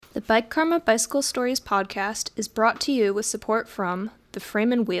The Bike Karma Bicycle Stories podcast is brought to you with support from The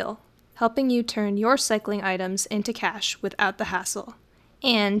Frame and Wheel, helping you turn your cycling items into cash without the hassle,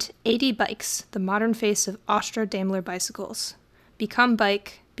 and AD Bikes, the modern face of Austro-Daimler bicycles. Become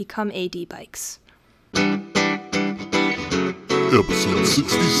bike, become AD Bikes. Episode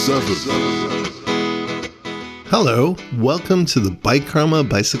 67. Hello, welcome to the Bike Karma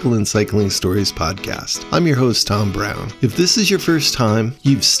Bicycle and Cycling Stories podcast. I'm your host, Tom Brown. If this is your first time,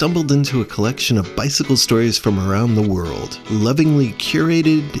 you've stumbled into a collection of bicycle stories from around the world, lovingly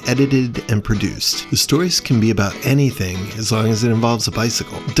curated, edited, and produced. The stories can be about anything as long as it involves a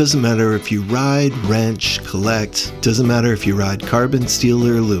bicycle. It doesn't matter if you ride, wrench, collect. It doesn't matter if you ride carbon, steel,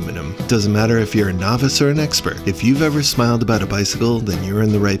 or aluminum. It doesn't matter if you're a novice or an expert. If you've ever smiled about a bicycle, then you're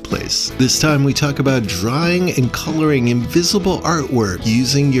in the right place. This time we talk about drawing and coloring invisible artwork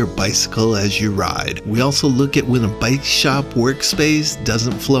using your bicycle as you ride. We also look at when a bike shop workspace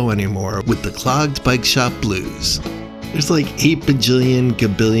doesn't flow anymore with the Clogged Bike Shop Blues. There's like 8 bajillion,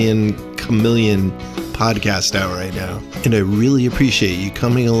 gabillion, chameleon podcasts out right now, and I really appreciate you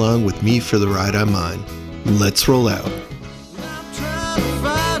coming along with me for the ride I'm on. Let's roll out.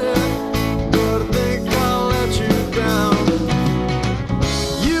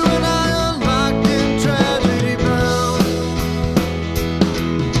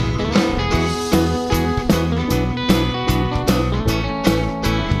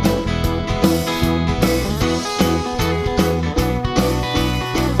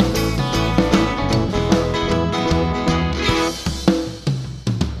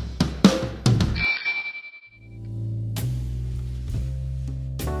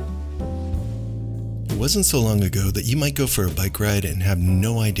 It wasn't so long ago that you might go for a bike ride and have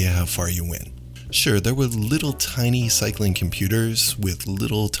no idea how far you went. Sure, there were little tiny cycling computers with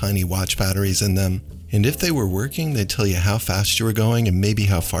little tiny watch batteries in them, and if they were working, they'd tell you how fast you were going and maybe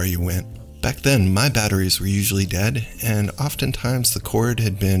how far you went. Back then, my batteries were usually dead, and oftentimes the cord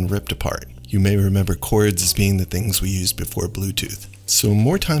had been ripped apart. You may remember cords as being the things we used before Bluetooth. So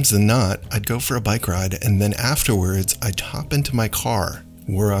more times than not, I'd go for a bike ride, and then afterwards, I'd hop into my car.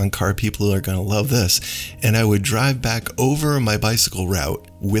 We're on car people are going to love this. And I would drive back over my bicycle route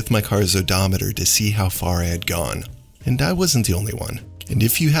with my car's odometer to see how far I had gone. And I wasn't the only one. And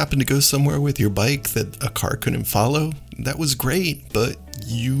if you happen to go somewhere with your bike that a car couldn't follow, that was great, but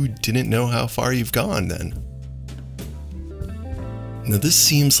you didn't know how far you've gone then. Now this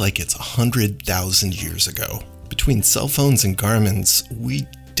seems like it's 100,000 years ago. Between cell phones and Garmin's, we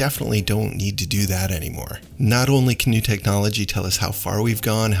definitely don't need to do that anymore. Not only can new technology tell us how far we've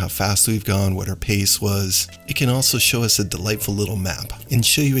gone, how fast we've gone, what our pace was, it can also show us a delightful little map and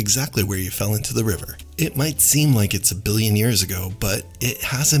show you exactly where you fell into the river. It might seem like it's a billion years ago, but it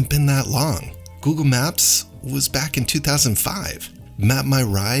hasn't been that long. Google Maps was back in 2005. Map My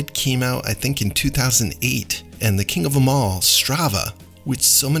Ride came out, I think, in 2008. And the king of them all, Strava, which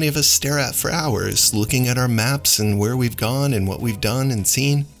so many of us stare at for hours, looking at our maps and where we've gone and what we've done and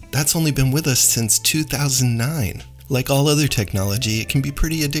seen, that's only been with us since 2009. Like all other technology, it can be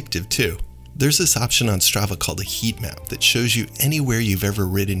pretty addictive too. There's this option on Strava called a heat map that shows you anywhere you've ever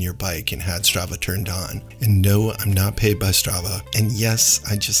ridden your bike and had Strava turned on. And no, I'm not paid by Strava. And yes,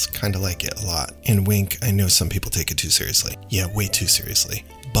 I just kind of like it a lot. And wink, I know some people take it too seriously. Yeah, way too seriously.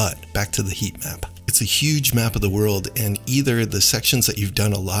 But back to the heat map. It's a huge map of the world, and either the sections that you've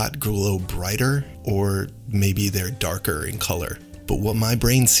done a lot glow brighter, or maybe they're darker in color. But what my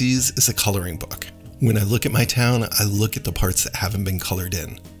brain sees is a coloring book. When I look at my town, I look at the parts that haven't been colored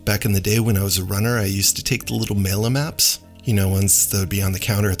in. Back in the day when I was a runner, I used to take the little mailer maps, ones that would be on the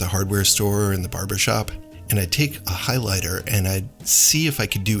counter at the hardware store or in the barber shop, and I'd take a highlighter and I'd see if I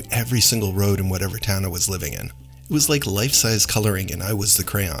could do every single road in whatever town I was living in. It was like life-size coloring and I was the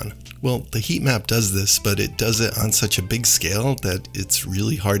crayon. Well, the heat map does this, but it does it on such a big scale that it's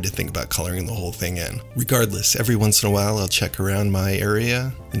really hard to think about coloring the whole thing in. Regardless, every once in a while I'll check around my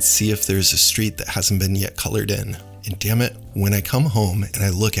area and see if there's a street that hasn't been yet colored in. And damn it, when I come home and I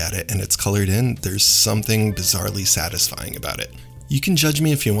look at it and it's colored in, there's something bizarrely satisfying about it. You can judge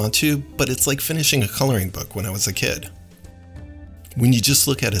me if you want to, but it's like finishing a coloring book when I was a kid. When you just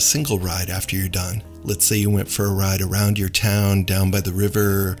look at a single ride after you're done, let's say you went for a ride around your town, down by the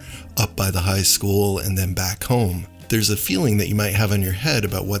river, up by the high school, and then back home, there's a feeling that you might have in your head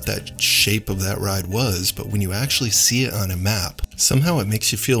about what that shape of that ride was, but when you actually see it on a map, somehow it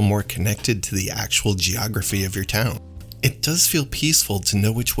makes you feel more connected to the actual geography of your town. It does feel peaceful to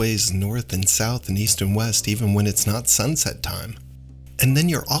know which way is north and south and east and west, even when it's not sunset time. And then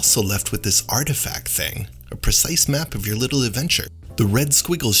you're also left with this artifact thing, a precise map of your little adventure. The red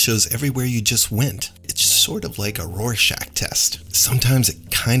squiggle shows everywhere you just went. It's sort of like a Rorschach test. Sometimes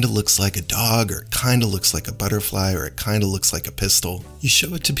it kind of looks like a dog, or it kind of looks like a butterfly, or it kind of looks like a pistol. You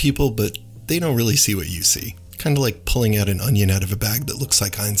show it to people, but they don't really see what you see. Kind of like pulling out an onion out of a bag that looks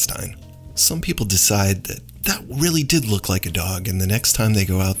like Einstein. Some people decide that really did look like a dog, and the next time they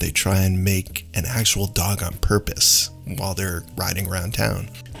go out, they try and make an actual dog on purpose while they're riding around town.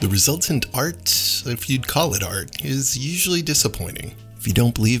 The resultant art, if you'd call it art, is usually disappointing. If you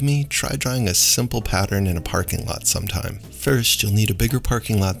don't believe me, try drawing a simple pattern in a parking lot sometime. First, you'll need a bigger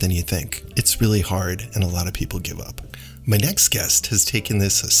parking lot than you think. It's really hard, and a lot of people give up. My next guest has taken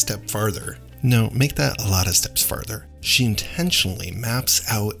this a step farther. No, make that a lot of steps farther. She intentionally maps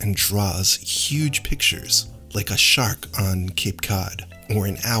out and draws huge pictures, like a shark on Cape Cod, or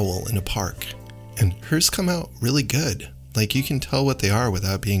an owl in a park. And hers come out really good. Like, you can tell what they are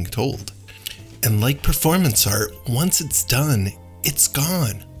without being told. And like performance art, once it's done, it's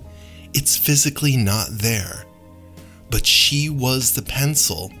gone. It's physically not there. But she was the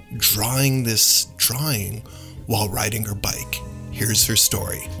pencil drawing this drawing while riding her bike. Here's her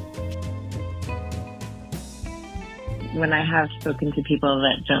story. When I have spoken to people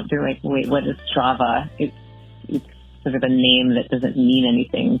that don't, they're like, wait, what is Strava? It's sort of a name that doesn't mean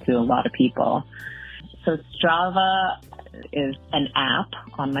anything to a lot of people. So Strava is an app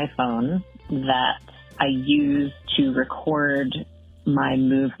on my phone that I use to record my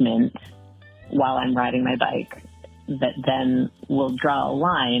movement while I'm riding my bike, that then will draw a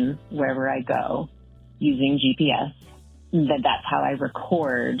line wherever I go using GPS. That's how I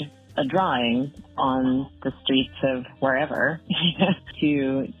record a drawing on the streets of wherever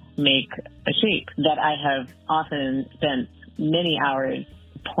to make a shape that I have often spent many hours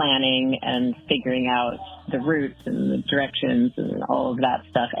planning and figuring out the routes and the directions and all of that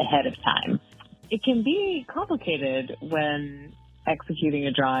stuff ahead of time. It can be complicated when executing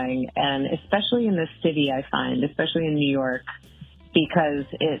a drawing, and especially in this city, I find, especially in New York, because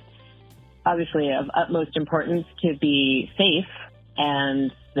it's obviously of utmost importance to be safe,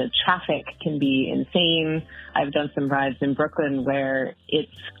 and the traffic can be insane. I've done some rides in Brooklyn where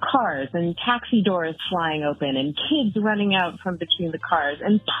it's cars and taxi doors flying open and kids running out from between the cars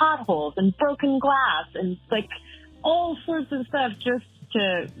and potholes and broken glass and like all sorts of stuff just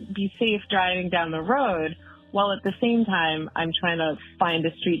to be safe driving down the road, while at the same time I'm trying to find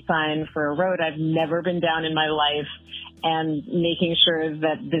a street sign for a road I've never been down in my life and making sure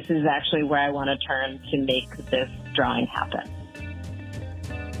that this is actually where I want to turn to make this drawing happen.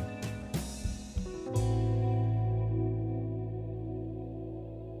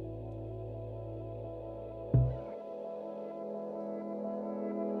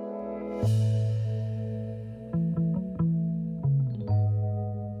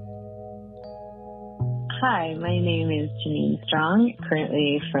 Hi, my name is Janine Strong,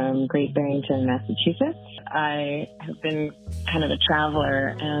 currently from Great Barrington, Massachusetts. I have been kind of a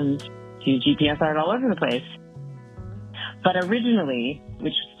traveler and do GPS art all over the place. But originally,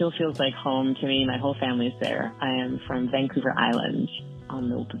 which still feels like home to me, my whole family's there. I am from Vancouver Island on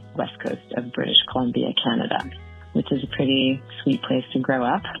the west coast of British Columbia, Canada, which is a pretty sweet place to grow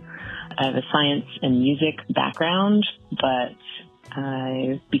up. I have a science and music background, but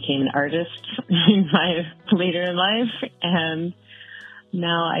I became an artist later in life, and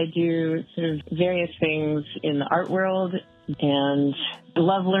now I do sort of various things in the art world and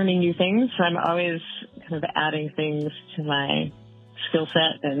love learning new things. So I'm always kind of adding things to my skill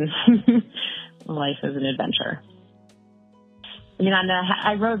set, and life is an adventure. I mean,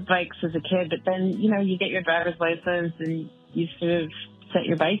 I rode bikes as a kid, but then, you get your driver's license and you sort of set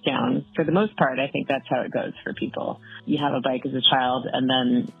your bike down. For the most part, I think that's how it goes for people. You have a bike as a child, and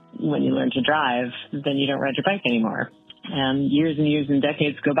then when you learn to drive, then you don't ride your bike anymore. And years and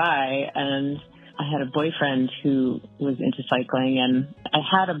decades go by, and I had a boyfriend who was into cycling, and I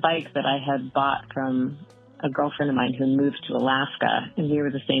had a bike that I had bought from a girlfriend of mine who moved to Alaska, and we were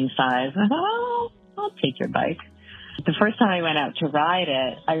the same size. And I thought, oh, I'll take your bike. The first time I went out to ride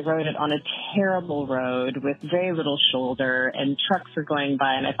it, I rode it on a terrible road with very little shoulder, and trucks were going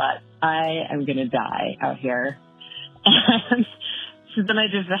by, and I thought, I am going to die out here. And so then I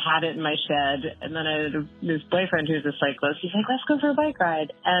just had it in my shed, and then I had this boyfriend who's a cyclist. He's like, let's go for a bike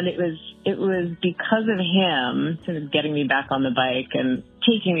ride. And it was because of him sort of getting me back on the bike and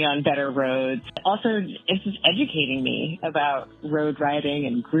taking me on better roads. Also, it's just educating me about road riding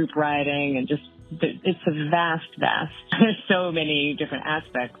and group riding, and just it's a vast. There's so many different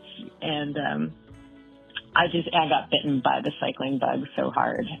aspects, and I got bitten by the cycling bug so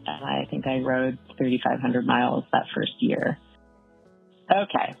hard, and I think I rode 3,500 miles that first year.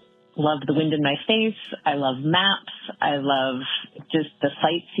 Okay, love the wind in my face. I love maps. I love just the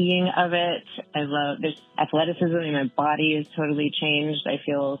sightseeing of it. I love there's athleticism in my body has totally changed. I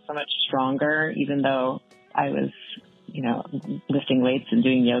feel so much stronger, even though I was, lifting weights and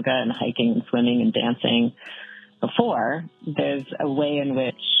doing yoga and hiking and swimming and dancing before. There's a way in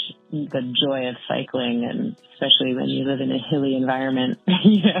which the joy of cycling, and especially when you live in a hilly environment,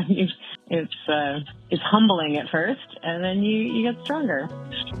 it's humbling at first, and then you get stronger.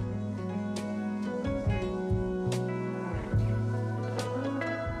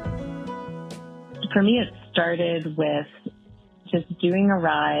 For me, it started with just doing a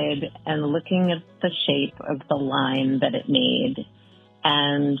ride and looking at the shape of the line that it made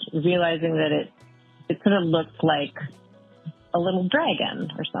and realizing that it sort of looked like a little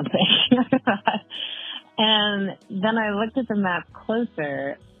dragon or something. And then I looked at the map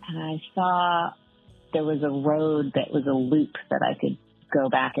closer and I saw there was a road that was a loop that I could go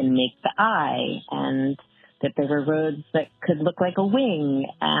back and make the eye, and that there were roads that could look like a wing,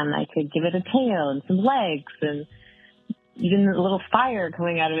 and I could give it a tail and some legs and even a little fire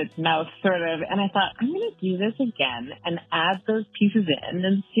coming out of its mouth, sort of. And I thought, I'm going to do this again and add those pieces in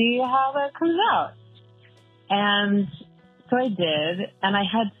and see how that comes out. And so I did, and I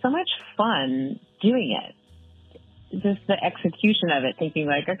had so much fun doing it. Just the execution of it, thinking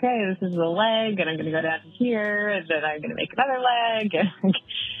like, okay, this is the leg, and I'm going to go down to here, and then I'm going to make another leg.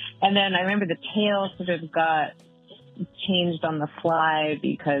 And then I remember the tail sort of got changed on the fly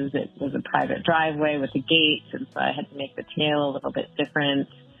because it was a private driveway with a gate, and so I had to make the tail a little bit different.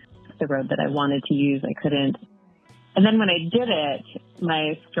 The road that I wanted to use, I couldn't. And then when I did it,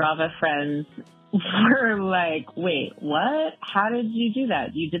 my Strava friends were like, wait, what? How did you do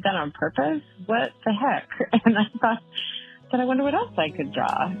that? You did that on purpose? What the heck? And I thought, I wonder what else I could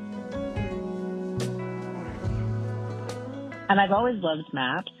draw. And I've always loved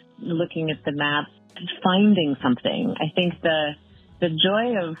maps, looking at the map, finding something. I think the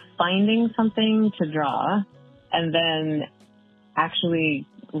joy of finding something to draw and then actually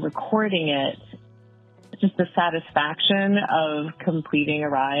recording it, just the satisfaction of completing a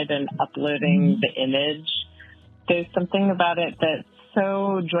ride and uploading the image. There's something about it that's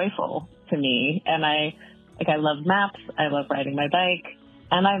so joyful to me. And I love maps. I love riding my bike,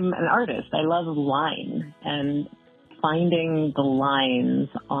 and I'm an artist. I love line and finding the lines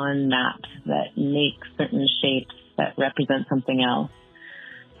on maps that make certain shapes that represent something else,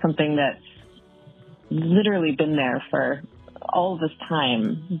 something that's literally been there for all this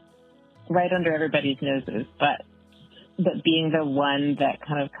time, right under everybody's noses, but being the one that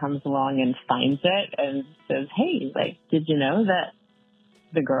kind of comes along and finds it and says, hey, like, did you know that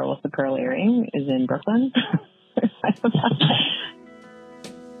the girl with the pearl earring is in Brooklyn?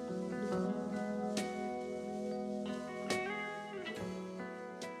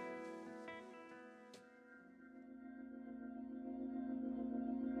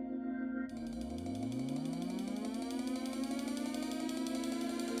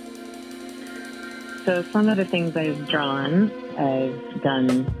 So some of the things I've drawn, I've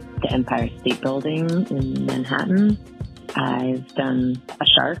done the Empire State Building in Manhattan. I've done a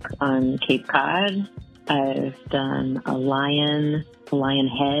shark on Cape Cod. I've done a lion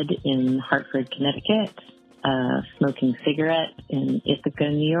head in Hartford, Connecticut, a smoking cigarette in Ithaca,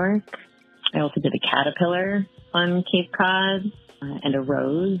 New York. I also did a caterpillar on Cape Cod and a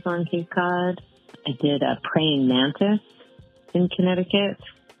rose on Cape Cod. I did a praying mantis in Connecticut.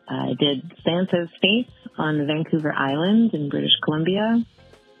 I did Santa's face on Vancouver Island in British Columbia.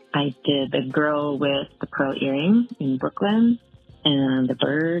 I did the girl with the pearl earring in Brooklyn, and the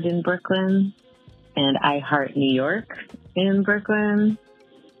bird in Brooklyn, and I Heart New York in Brooklyn.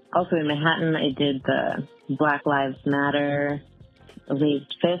 Also in Manhattan, I did the Black Lives Matter, a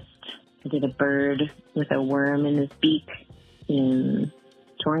raised fist. I did a bird with a worm in his beak in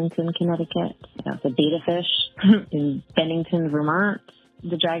Torrington, Connecticut. I also beta fish in Bennington, Vermont.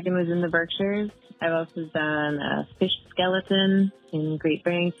 The dragon was in the Berkshires. I've also done a fish skeleton in Great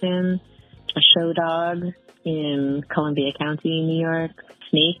Barrington, a show dog in Columbia County, New York,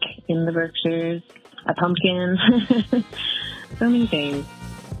 snake in the Berkshires, a pumpkin, so many things.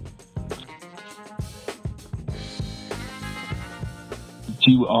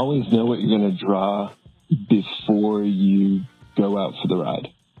 Do you always know what you're going to draw before you go out for the ride?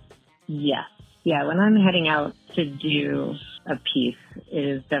 Yes. Yeah, when I'm heading out to do a piece, it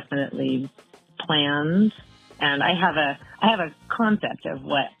is definitely planned, and I have a concept of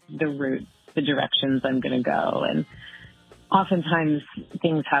what the route, the directions I'm going to go, and oftentimes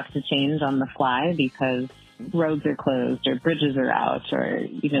things have to change on the fly because roads are closed or bridges are out, or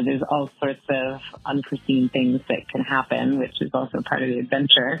there's all sorts of unforeseen things that can happen, which is also part of the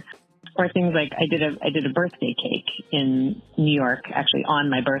adventure. Or things like I did a birthday cake in New York, actually on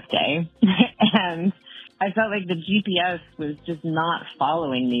my birthday, and I felt like the GPS was just not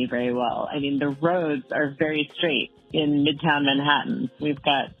following me very well. I mean, the roads are very straight in Midtown Manhattan. We've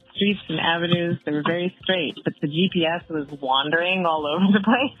got streets and avenues that were very straight, but the GPS was wandering all over the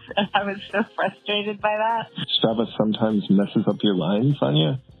place, and I was so frustrated by that. Strava sometimes messes up your lines on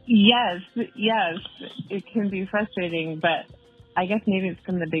you? Yes, it can be frustrating, but I guess maybe it's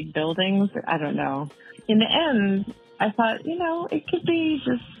from the big buildings. I don't know. In the end, I thought, it could be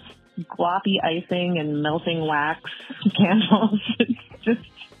just gloppy icing and melting wax candles. It's just,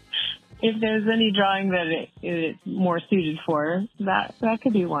 if there's any drawing that it's more suited for, that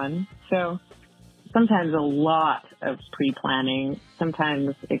could be one. So sometimes a lot of pre-planning.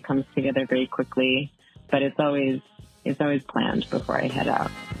 Sometimes it comes together very quickly, but it's always planned before I head out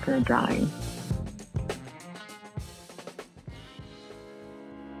for a drawing.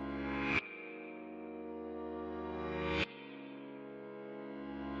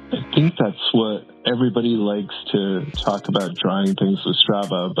 I think that's what everybody likes to talk about, drawing things with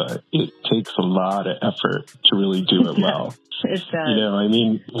Strava, but it takes a lot of effort to really do it well. It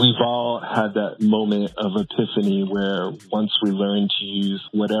does. We've all had that moment of epiphany where once we learn to use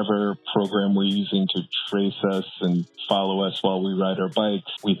whatever program we're using to trace us and follow us while we ride our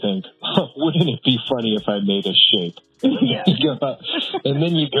bikes, we think, wouldn't it be funny if I made a shape? Yeah. And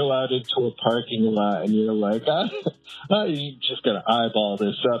then you go out into a parking lot and you're like, you just got to eyeball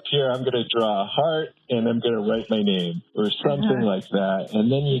this up here. I'm going to draw a heart and I'm going to write my name or something like that.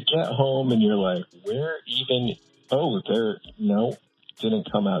 And then you get home and you're like,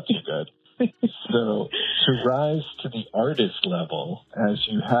 didn't come out too good. So to rise to the artist level as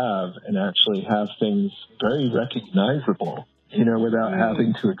you have and actually have things very recognizable, without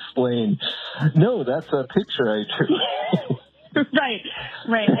having to explain, no, that's a picture I drew. Right.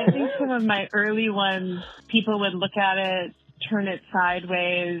 I think some of my early ones, people would look at it, turn it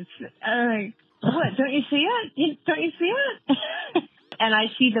sideways. Like, what? Don't you see it? Don't you see it? And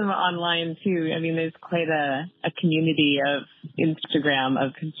I see them online too. I mean, there's quite a community of Instagram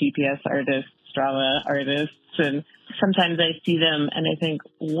of GPS artists, Strava artists, and sometimes I see them and I think,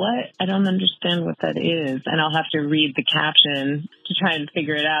 what? I don't understand what that is. And I'll have to read the caption to try and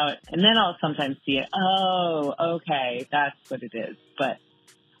figure it out. And then I'll sometimes see it. Oh, okay, that's what it is. But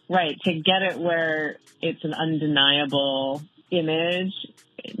right, to get it where it's an undeniable image,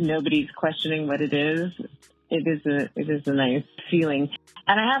 nobody's questioning what it is. It is a nice feeling.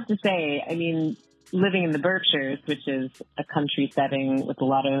 And I have to say, I mean, living in the Berkshires, which is a country setting with a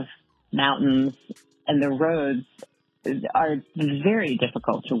lot of mountains, and the roads are very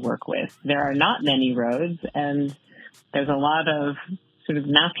difficult to work with. There are not many roads, and there's a lot of sort of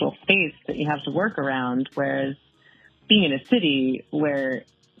natural space that you have to work around, whereas being in a city where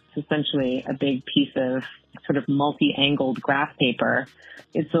it's essentially a big piece of sort of multi-angled graph paper,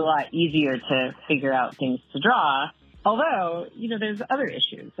 it's a lot easier to figure out things to draw. Although, there's other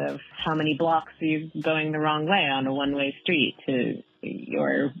issues of how many blocks are you going the wrong way on a one-way street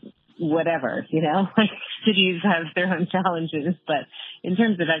or whatever, like cities have their own challenges. But in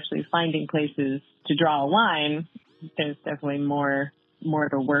terms of actually finding places to draw a line, there's definitely more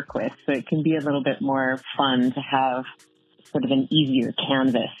to work with. So it can be a little bit more fun to have sort of an easier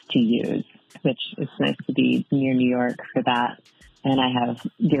canvas to use, which is nice to be near New York for that. And I have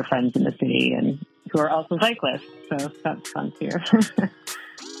dear friends in the city and who are also cyclists, so that's fun too.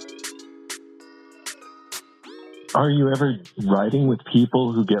 Are you ever riding with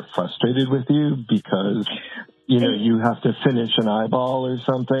people who get frustrated with you because, you have to finish an eyeball or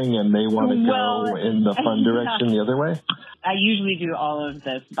something and they want to go in the fun direction the other way? I usually do all of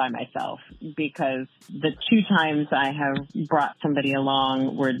this by myself because the 2 times I have brought somebody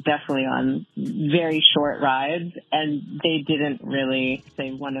along were definitely on very short rides, and they didn't really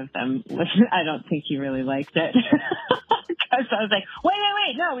say one of them. I don't think he really liked it. Because I was like,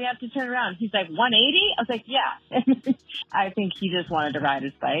 wait, no, we have to turn around. He's like, 180? I was like, yeah. I think he just wanted to ride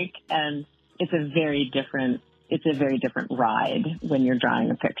his bike, and it's a very different ride when you're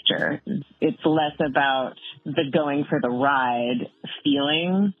drawing a picture. It's less about the going for the ride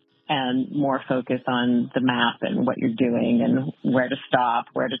feeling and more focus on the map and what you're doing and where to stop,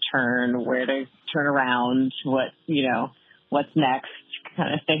 where to turn around, what's next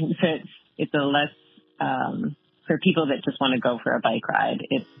kind of thing. So it's a less, for people that just want to go for a bike ride,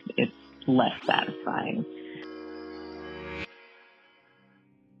 it's less satisfying.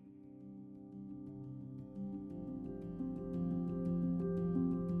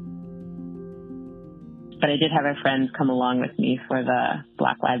 But I did have a friend come along with me for the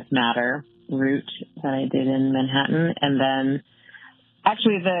Black Lives Matter route that I did in Manhattan. And then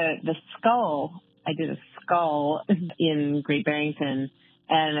Actually, the skull, I did a skull in Great Barrington,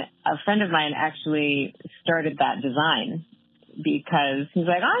 and a friend of mine actually started that design because he's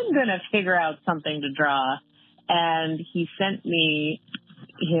like, I'm going to figure out something to draw. And he sent me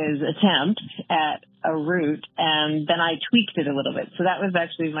his attempt at a route, and then I tweaked it a little bit. So that was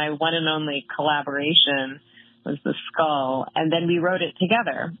actually my one and only collaboration, was the skull. And then we wrote it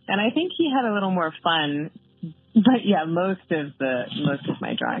together. And I think he had a little more fun. But yeah, most of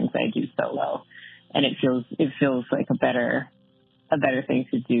my drawings I do solo, and it feels like a better thing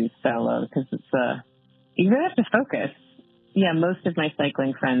to do solo because you really have to focus. Yeah, most of my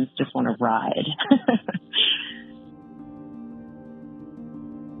cycling friends just want to ride.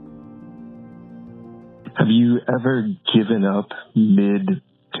 Have you ever given up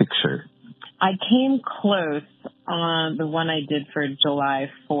mid-picture? I came close on the one I did for July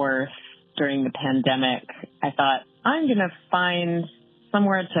 4th during the pandemic. I thought, I'm going to find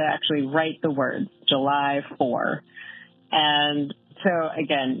somewhere to actually write the words July 4. And so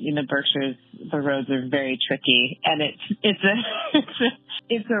again, in the Berkshires, the roads are very tricky, and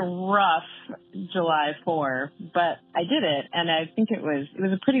it's a rough July 4, but I did it, and I think it was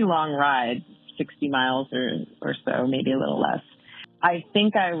a pretty long ride, 60 miles or so, maybe a little less. I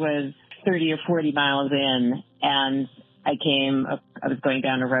think I was 30 or 40 miles in, and I was going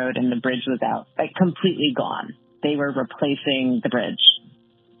down a road, and the bridge was out, like completely gone. They were replacing the bridge.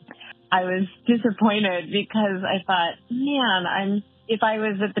 I was disappointed because I thought, man, if it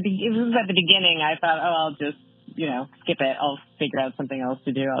was at the beginning, I thought, oh, I'll just, skip it. I'll figure out something else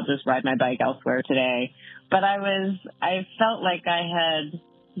to do. I'll just ride my bike elsewhere today. But I felt like I had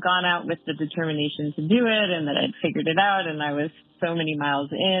gone out with the determination to do it, and that I'd figured it out, and I was so many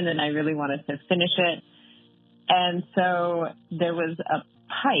miles in, and I really wanted to finish it. And so there was a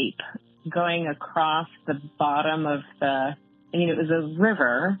pipe going across the bottom of it was a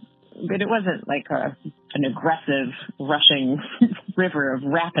river, but it wasn't like an aggressive rushing river of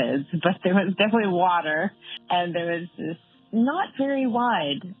rapids, but there was definitely water, and there was this not very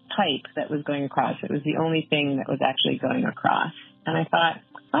wide pipe that was going across. It was the only thing that was actually going across. And I thought,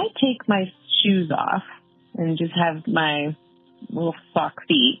 if I take my shoes off and just have my little sock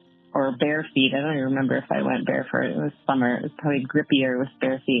feet or bare feet, I don't even remember if I went barefoot. It was summer. It was probably grippier with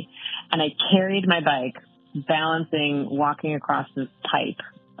bare feet. And I carried my bike, walking across this pipe,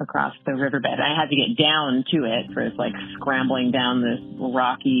 across the riverbed. I had to get down to it for like scrambling down this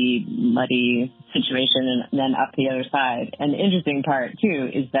rocky, muddy situation and then up the other side. And the interesting part, too,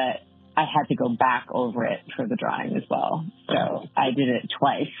 is that I had to go back over it for the drawing as well. So I did it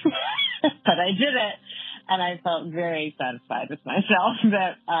twice, but I did it. And I felt very satisfied with myself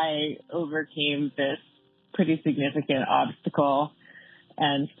that I overcame this pretty significant obstacle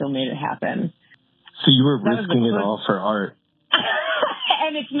and still made it happen. So you were risking it all for art.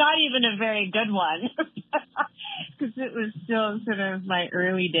 And it's not even a very good one because it was still sort of my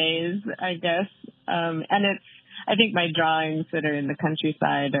early days, I guess. And I think my drawings that are in the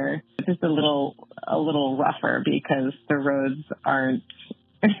countryside are just a little rougher because the roads aren't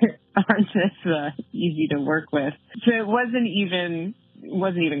as easy to work with. So it wasn't even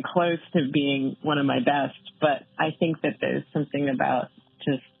close to being one of my best. But I think that there's something about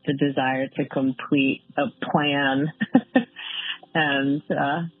just the desire to complete a plan. And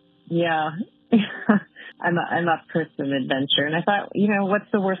I'm up for some adventure. And I thought, what's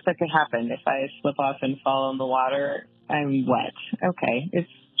the worst that could happen if I slip off and fall in the water? I'm wet. Okay, it's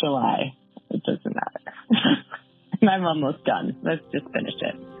July. It doesn't matter. And I'm almost done. Let's just finish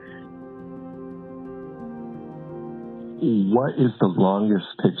it. What is the longest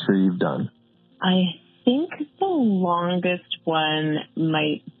picture you've done? I think the longest one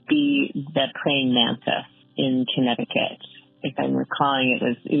might be the praying mantis in Connecticut. If I'm recalling, it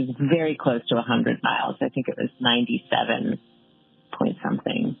was very close to 100 miles. I think it was 97 point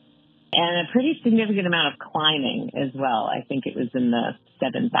something. And a pretty significant amount of climbing as well. I think it was in the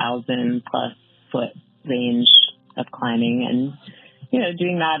 7,000 plus foot range of climbing. And,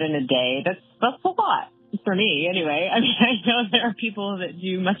 doing that in a day, that's a lot for me anyway. I mean, I know there are people that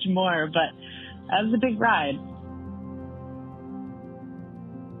do much more, but that was a big ride.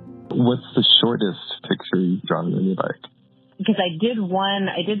 What's the shortest picture you've drawn on your bike? Because I did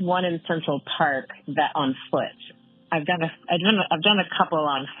one in Central Park that on foot. I've done a couple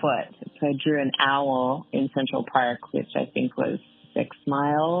on foot. So I drew an owl in Central Park, which I think was 6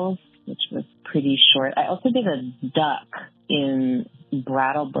 miles, which was pretty short. I also did a duck in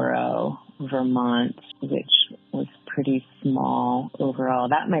Brattleboro, Vermont, which was pretty small overall.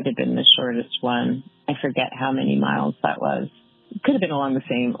 That might have been the shortest one. I forget how many miles that was. It could have been along the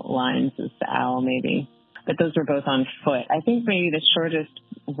same lines as the owl, maybe. but those were both on foot. I think maybe the shortest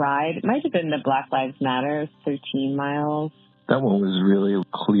ride might have been the Black Lives Matter, 13 miles. That one was really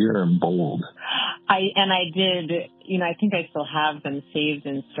clear and bold. I did, I think I still have them saved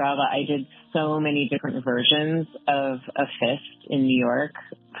in Strava. I did so many different versions of a fist in New York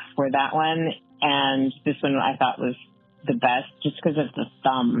for that one. And this one I thought was the best just because of the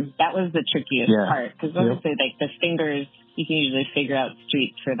thumb. That was the trickiest part because obviously like the fingers, you can usually figure out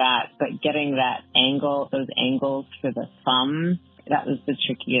streets for that. But getting that angle, those angles for the thumb, that was the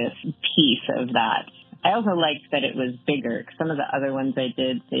trickiest piece of that. I also liked that it was bigger. Some of the other ones I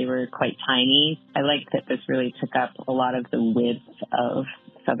did, they were quite tiny. I liked that this really took up a lot of the width of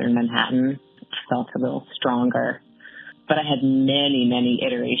southern Manhattan. It felt a little stronger. But I had many, many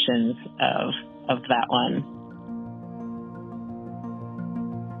iterations of that one.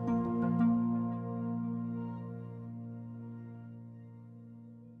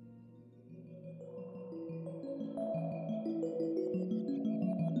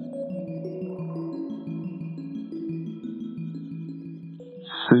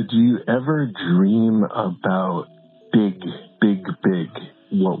 So do you ever dream about big?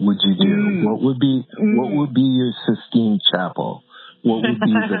 What would you do? What would be your Sistine Chapel? What would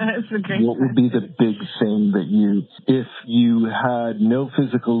be the big thing that if you had no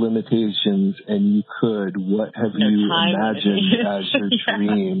physical limitations and you could, what have you imagined as your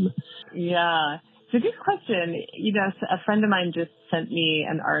dream? Yeah. It's a good question. A friend of mine just sent me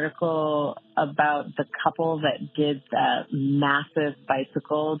an article about the couple that did the massive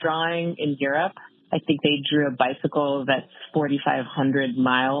bicycle drawing in Europe. I think they drew a bicycle that's 4,500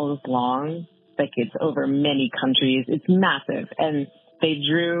 miles long. Like it's over many countries. It's massive. And they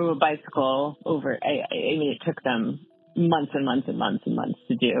drew a bicycle over, it took them months and months and months and months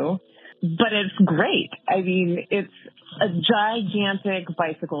to do. But it's great. It's a gigantic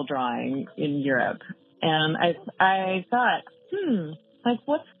bicycle drawing in Europe. And I thought,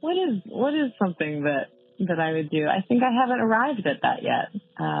 what is something that I would do? I think I haven't arrived at that yet.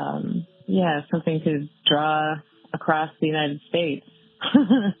 Something to draw across the United States.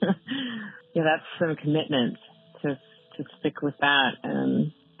 That's some commitment to stick with that.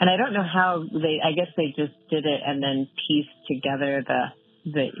 And I don't know how I guess they just did it and then pieced together the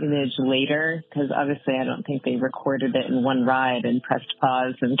image later, because obviously I don't think they recorded it in one ride and pressed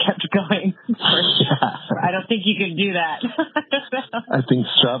pause and kept going. I don't think you could do that. I think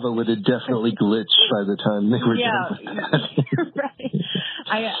Strava would have definitely glitched by the time they were done. Right.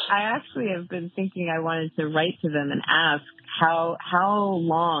 I actually have been thinking I wanted to write to them and ask how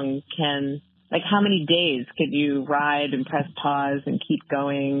long how many days could you ride and press pause and keep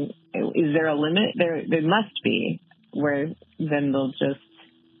going? Is there a limit? There must be, where then they'll just,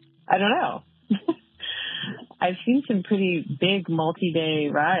 I don't know. I've seen some pretty big multi-day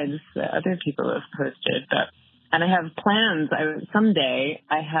rides that other people have posted, and I have plans. Someday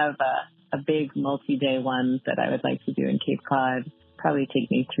I have a big multi-day one that I would like to do in Cape Cod. Probably take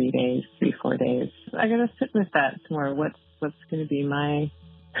me 4 days. I gotta sit with that some more. What's going to be my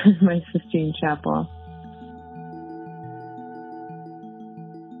Sistine Chapel?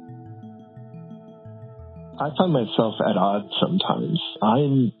 I find myself at odds sometimes.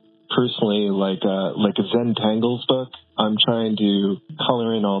 I'm personally like a Zen-Tangles book. I'm trying to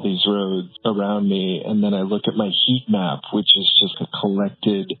color in all these roads around me, and then I look at my heat map, which is just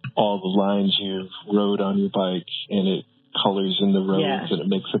collected all the lines you've rode on your bike, and it colors in the roads and it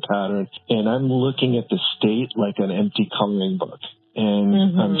makes a pattern. And I'm looking at the state like an empty coloring book,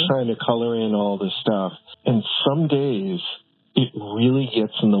 and I'm trying to color in all this stuff. And some days it really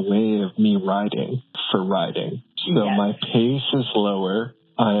gets in the way of me riding. So my pace is lower.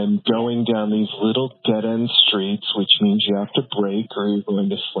 I'm going down these little dead-end streets, which means you have to brake or you're going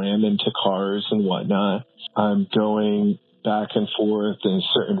to slam into cars and whatnot. I'm going back and forth in a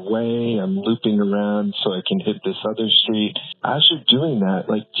certain way. I'm looping around so I can hit this other street. As you're doing that,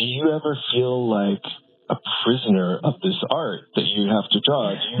 do you ever feel like a prisoner of this art that you have to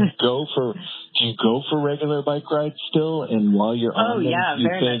draw? Do you go for regular bike rides still? And while you're on them, do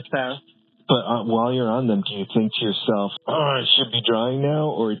you think, much so. But while you're on them, do you think to yourself, I should be drawing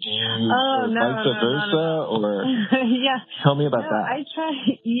now? Or do you, vice versa? Or tell me about that.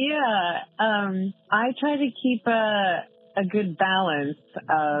 I try to keep a good balance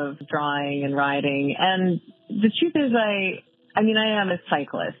of drawing and riding. And the truth is I am a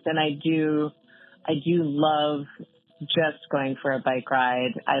cyclist, and I do love just going for a bike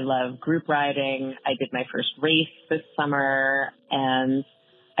ride. I love group riding. I did my first race this summer, and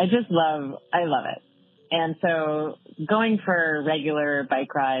I love it. And so going for regular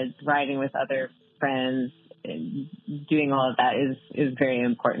bike rides, riding with other friends, doing all of that is very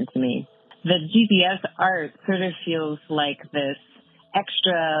important to me. the GPS art sort of feels like this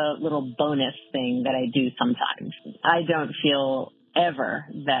extra little bonus thing that I do sometimes. I don't feel ever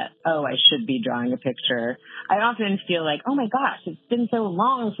that, oh, I should be drawing a picture. I often feel like, oh my gosh, it's been so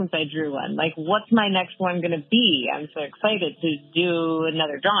long since I drew one. Like, what's my next one going to be? I'm so excited to do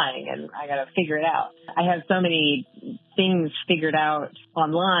another drawing, and I got to figure it out. I have so many things figured out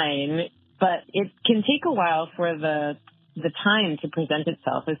online, but it can take a while for the time to present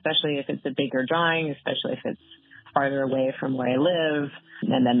itself, especially if it's a bigger drawing, especially if it's farther away from where I live.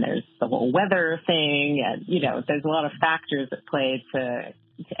 And then there's the whole weather thing. And, there's a lot of factors at play to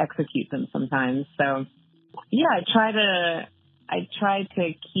execute them sometimes. So, yeah, I try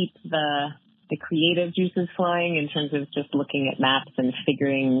to keep the creative juices flowing in terms of just looking at maps and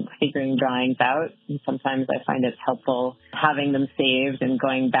figuring drawings out. And sometimes I find it's helpful having them saved and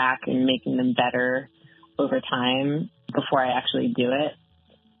going back and making them better over time before I actually do it.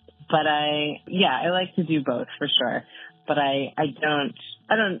 But I like to do both for sure. But I don't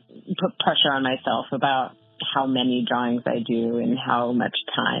put pressure on myself about how many drawings I do and how much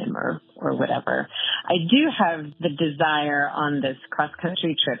time or whatever. I do have the desire on this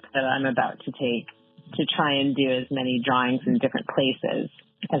cross-country trip that I'm about to take to try and do as many drawings in different places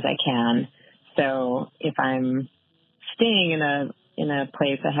as I can. So if I'm staying in a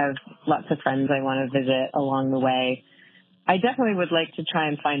place, I have lots of friends I want to visit along the way. I definitely would like to try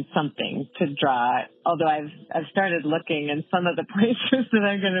and find something to draw, although I've started looking, and some of the places that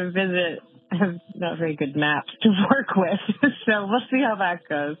I'm going to visit have not very good maps to work with. So we'll see how that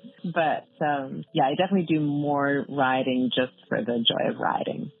goes. But I definitely do more riding just for the joy of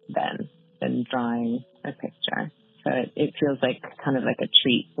riding than drawing a picture. So it feels like kind of like a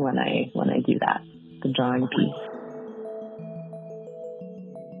treat when I do that, the drawing piece.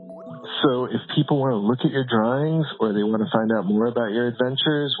 So if people want to look at your drawings or they want to find out more about your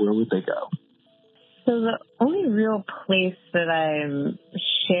adventures, where would they go? So the only real place that I'm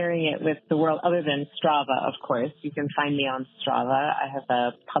sharing it with the world, other than Strava, of course, you can find me on Strava. I have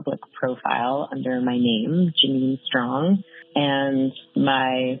a public profile under my name, Janine Strong, and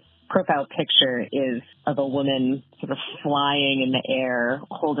my profile picture is of a woman sort of flying in the air,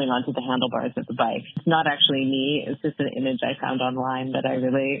 holding onto the handlebars of the bike. It's not actually me. It's just an image I found online that I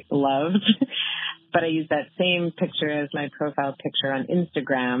really loved. But I use that same picture as my profile picture on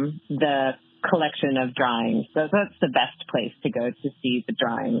Instagram, the collection of drawings. So that's the best place to go to see the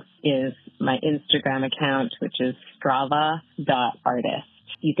drawings is my Instagram account, which is strava.artist.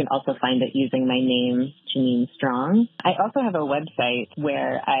 You can also find it using my name, Janine Strong. I also have a website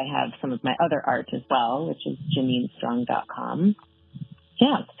where I have some of my other art as well, which is janinestrong.com.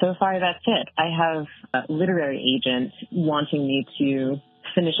 Yeah, so far that's it. I have a literary agent wanting me to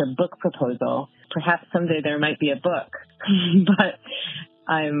finish a book proposal. Perhaps someday there might be a book, but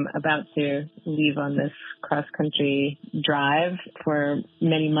I'm about to leave on this cross-country drive for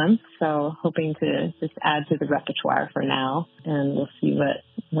many months, so hoping to just add to the repertoire for now, and we'll see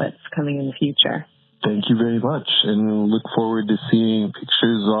what's coming in the future. Thank you very much, and look forward to seeing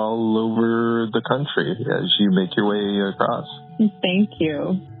pictures all over the country as you make your way across. Thank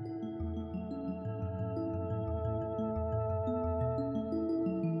you.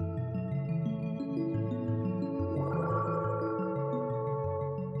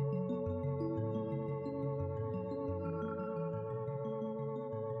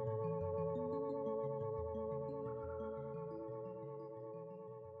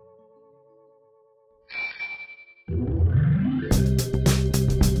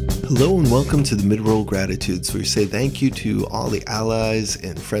 Hello and welcome to the Mid-Roll Gratitudes, where we say thank you to all the allies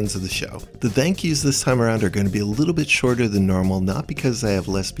and friends of the show. The thank yous this time around are going to be a little bit shorter than normal, not because I have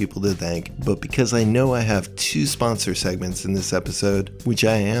less people to thank, but because I know I have 2 sponsor segments in this episode, which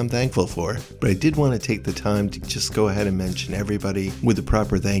I am thankful for. But I did want to take the time to just go ahead and mention everybody with a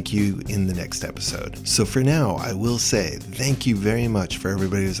proper thank you in the next episode. So for now, I will say thank you very much for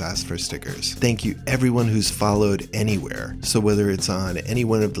everybody who's asked for stickers. Thank you everyone who's followed anywhere. So whether it's on any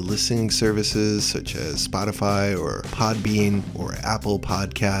one of the listening services such as Spotify or Podbean or Apple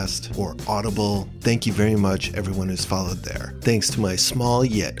Podcast or Audible, thank you very much everyone who's followed there. Thanks to my small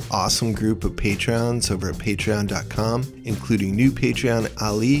yet awesome group of Patreons over at patreon.com, including new Patreon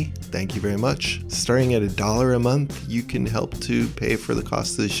Ali. Thank you very much. Starting at $1 a month, you can help to pay for the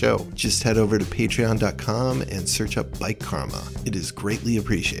cost of the show. Just head over to patreon.com and search up Bike Karma. It is greatly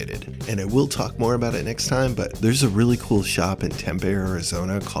appreciated. And I will talk more about it next time, but there's a really cool shop in Tempe,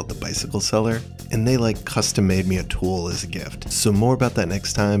 Arizona called The Bicycle Seller, and they custom made me a tool as a gift. So more about that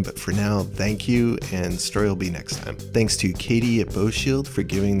next time, but for now, thank you, and story will be next time. Thanks to Katie at Bow Shield for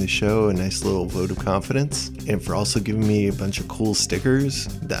giving the show a nice little vote of confidence, and for also giving me a bunch of cool stickers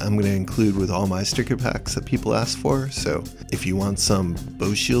that I'm going to include with all my sticker packs that people ask for. So if you want some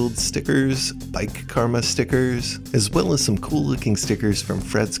Bow Shield stickers, Bike Karma stickers, as well as some cool looking stickers from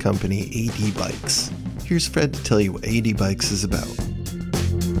Fred's company, AD Bikes. Here's Fred to tell you what AD Bikes is about.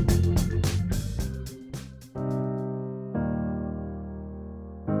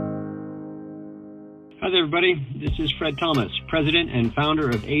 Hi there, everybody. This is Fred Thomas, president and founder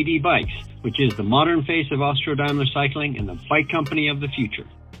of AD Bikes, which is the modern face of Austro-Daimler cycling and the bike company of the future.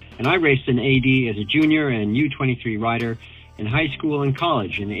 And I raced an AD as a junior and U23 rider in high school and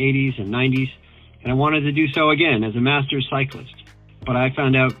college in the 80s and 90s, and I wanted to do so again as a master cyclist. But I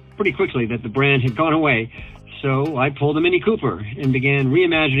found out pretty quickly that the brand had gone away, so I pulled a Mini Cooper and began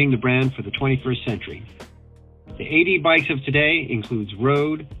reimagining the brand for the 21st century. The AD Bikes of today includes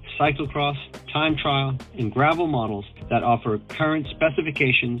road, cyclocross, time trial, and gravel models that offer current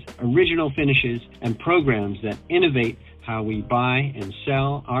specifications, original finishes, and programs that innovate how we buy and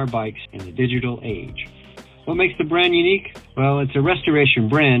sell our bikes in the digital age. What makes the brand unique? Well, it's a restoration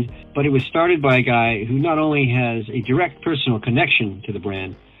brand, but it was started by a guy who not only has a direct personal connection to the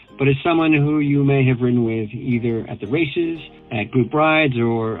brand, but is someone who you may have ridden with either at the races, at group rides,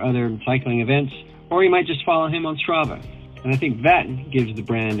 or other cycling events, or you might just follow him on Strava. And I think that gives the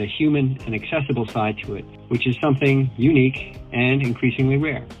brand a human and accessible side to it, which is something unique and increasingly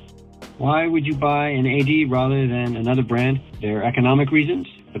rare. Why would you buy an AD rather than another brand? There are economic reasons,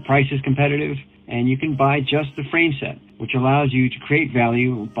 the price is competitive, and you can buy just the frame set, which allows you to create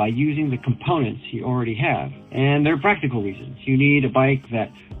value by using the components you already have. And there are practical reasons. You need a bike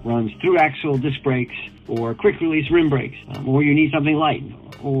that runs through axle disc brakes or quick release rim brakes, or you need something light,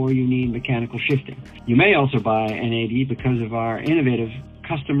 or you need mechanical shifting. You may also buy an AD because of our innovative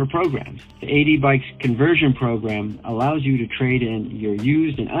customer programs. The AD Bikes conversion program allows you to trade in your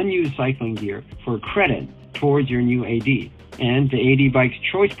used and unused cycling gear for credit towards your new AD. And the AD Bikes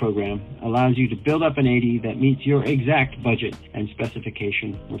Choice program allows you to build up an AD that meets your exact budget and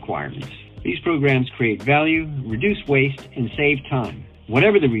specification requirements. These programs create value, reduce waste, and save time.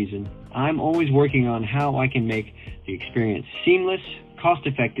 Whatever the reason, I'm always working on how I can make the experience seamless,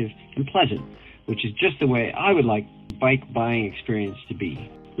 cost-effective, and pleasant, which is just the way I would like the bike buying experience to be.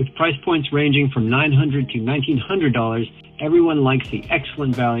 With price points ranging from $900 to $1,900, everyone likes the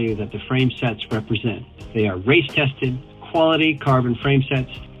excellent value that the frame sets represent. They are race-tested, quality carbon frame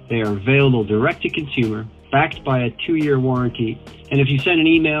sets. They are available direct to consumer, backed by a 2-year warranty. And if you send an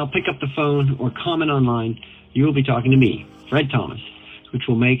email, pick up the phone, or comment online, you will be talking to me, Fred Thomas, which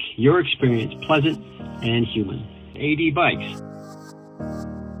will make your experience pleasant and human. AD Bikes.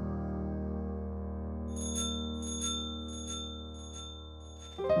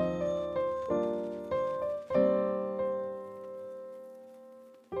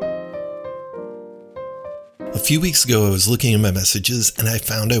 A few weeks ago, I was looking in my messages and I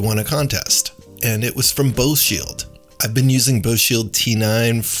found I won a contest, and it was from Bow Shield. I've been using Bow Shield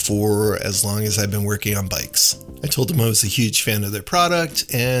T9 for as long as I've been working on bikes. I told them I was a huge fan of their product,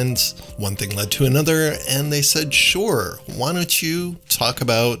 and one thing led to another, and they said, sure, why don't you talk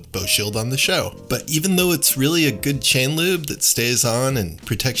about Bow Shield on the show? But even though it's really a good chain lube that stays on and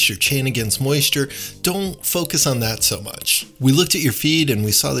protects your chain against moisture, don't focus on that so much. We looked at your feed and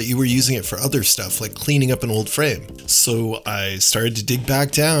we saw that you were using it for other stuff, like cleaning up an old frame. So I started to dig back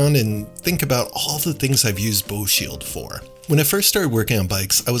down and think about all the things I've used Bow Shield for. When I first started working on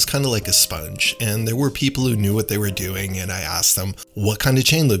bikes, I was kind of like a sponge, and there were people who knew what they were doing, and I asked them, what kind of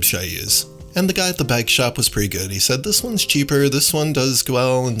chain lube should I use? And the guy at the bike shop was pretty good. He said, this one's cheaper, this one does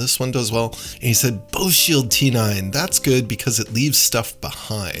well, and this one does well. And he said, Bow Shield T9, that's good because it leaves stuff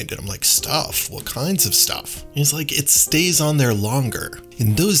behind. And I'm like, stuff? What kinds of stuff? And he's like, it stays on there longer.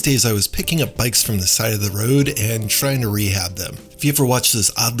 In those days, I was picking up bikes from the side of the road and trying to rehab them. If you ever watch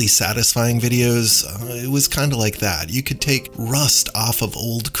those oddly satisfying videos, it was kind of like that. You could take rust off of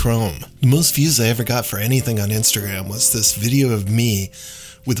old chrome. The most views I ever got for anything on Instagram was this video of me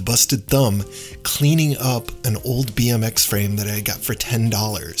with a busted thumb cleaning up an old BMX frame that I got for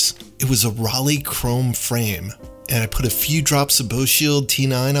 $10. It was a Raleigh chrome frame, and I put a few drops of Bow Shield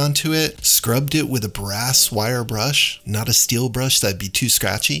T9 onto it, scrubbed it with a brass wire brush, not a steel brush, that'd be too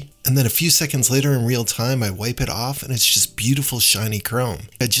scratchy. And then a few seconds later in real time, I wipe it off and it's just beautiful shiny chrome.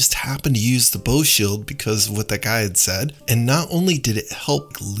 I just happened to use the Bow Shield because of what that guy had said. And not only did it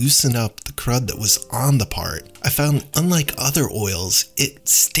help loosen up the crud that was on the part, I found unlike other oils, it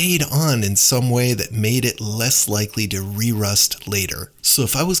stayed on in some way that made it less likely to re-rust later. So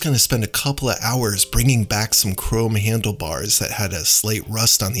if I was going to spend a couple of hours bringing back some chrome handlebars that had a slight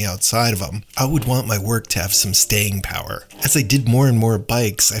rust on the outside of them, I would want my work to have some staying power. As I did more and more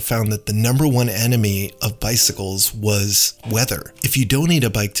bikes, I found that the number one enemy of bicycles was weather. If you donate a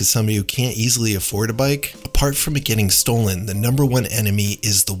bike to somebody who can't easily afford a bike, apart from it getting stolen, the number one enemy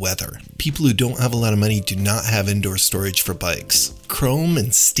is the weather. People who don't have a lot of money do not have indoor storage for bikes. Chrome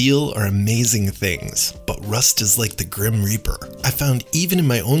and steel are amazing things, but rust is like the Grim Reaper. I found even in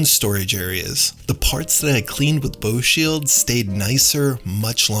my own storage areas, the parts that I cleaned with Bow Shield stayed nicer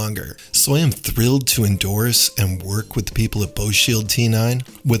much longer. So I am thrilled to endorse and work with the people at Bow Shield T9.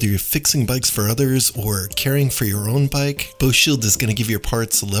 Whether you're fixing bikes for others or caring for your own bike, Bow Shield is going to give your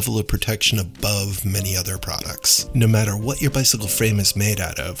parts a level of protection above many other products. No matter what your bicycle frame is made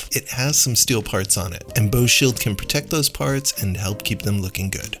out of, it has some steel parts on it, and Bow Shield can protect those parts and help keep them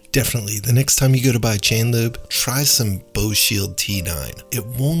looking good. Definitely, the next time you go to buy chain lube, try some Bow Shield T9. It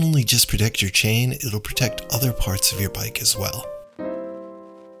won't only just protect your chain, it'll protect other parts of your bike as well.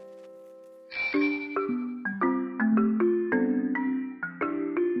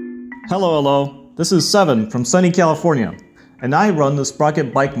 Hello. This is Seven from sunny California, and I run the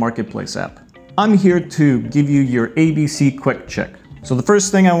Sprocket Bike Marketplace app. I'm here to give you your ABC Quick Check. So the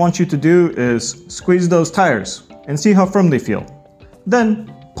first thing I want you to do is squeeze those tires and see how firm they feel.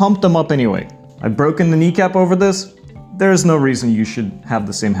 Then pump them up anyway. I've broken the kneecap over this. There is no reason you should have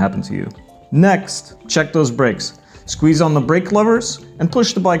the same happen to you. Next, check those brakes. Squeeze on the brake levers and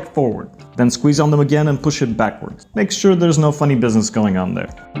push the bike forward. Then squeeze on them again and push it backwards. Make sure there's no funny business going on there.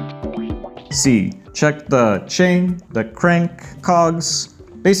 C. Check the chain, the crank, cogs,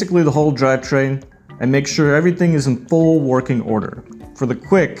 basically the whole drivetrain, and make sure everything is in full working order. For the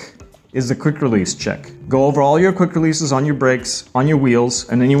quick is the quick release check. Go over all your quick releases on your brakes, on your wheels,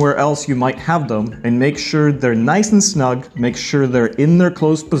 and anywhere else you might have them, and make sure they're nice and snug, make sure they're in their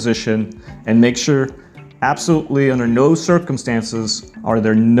closed position, and make sure absolutely under no circumstances are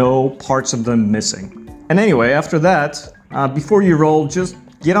there no parts of them missing. And anyway, after that, before you roll, just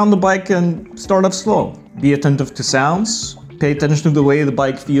get on the bike and start off slow. Be attentive to sounds, pay attention to the way the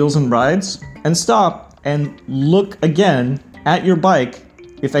bike feels and rides, and stop and look again at your bike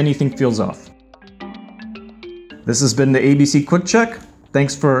if anything feels off. This has been the ABC Quick Check.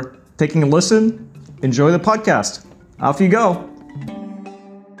 Thanks for taking a listen. Enjoy the podcast. Off you go.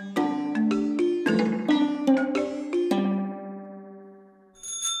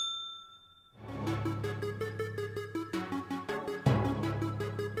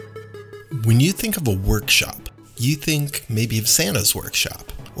 When you think of a workshop, you think maybe of Santa's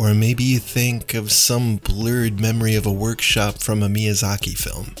workshop, or maybe you think of some blurred memory of a workshop from a Miyazaki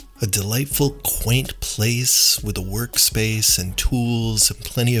film. A delightful, quaint place with a workspace and tools and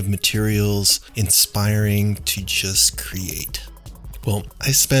plenty of materials, inspiring to just create. Well,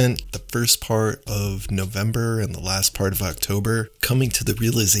 I spent the first part of November and the last part of October coming to the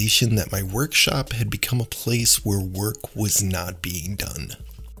realization that my workshop had become a place where work was not being done.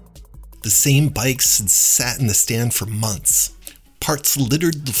 The same bikes had sat in the stand for months. Parts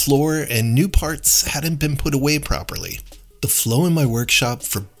littered the floor and new parts hadn't been put away properly. The flow in my workshop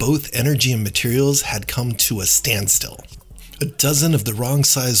for both energy and materials had come to a standstill. A dozen of the wrong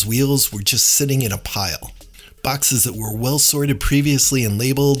size wheels were just sitting in a pile. Boxes that were well sorted previously and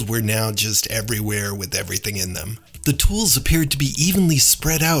labeled were now just everywhere with everything in them. The tools appeared to be evenly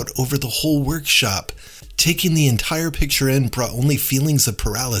spread out over the whole workshop. Taking the entire picture in brought only feelings of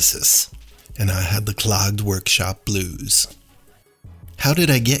paralysis, and I had the clogged workshop blues. How did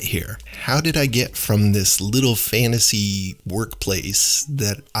I get here? How did I get from this little fantasy workplace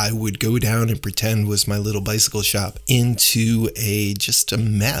that I would go down and pretend was my little bicycle shop into just a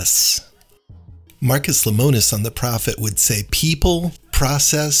mess? Marcus Lemonis on The Prophet would say, people,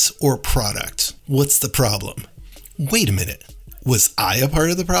 process, or product. What's the problem? Wait a minute. Was I a part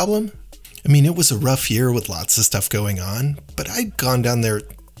of the problem? I mean, it was a rough year with lots of stuff going on, but I'd gone down there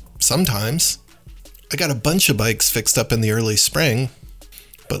sometimes. I got a bunch of bikes fixed up in the early spring,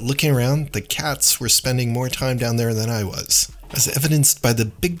 but looking around, the cats were spending more time down there than I was, as evidenced by the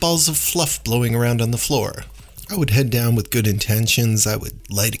big balls of fluff blowing around on the floor. I would head down with good intentions. I would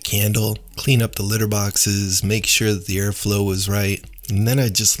light a candle, clean up the litter boxes, make sure that the airflow was right, and then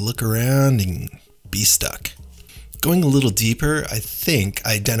I'd just look around and be stuck. Going a little deeper, I think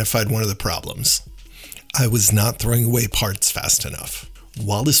I identified one of the problems. I was not throwing away parts fast enough.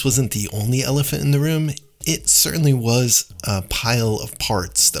 While this wasn't the only elephant in the room, it certainly was a pile of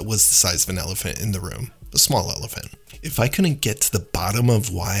parts that was the size of an elephant in the room, a small elephant. If I couldn't get to the bottom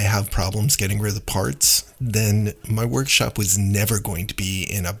of why I have problems getting rid of the parts, then my workshop was never going to be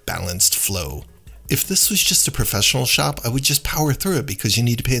in a balanced flow. If this was just a professional shop, I would just power through it because you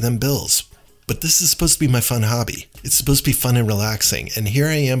need to pay them bills. But this is supposed to be my fun hobby. It's supposed to be fun and relaxing, and here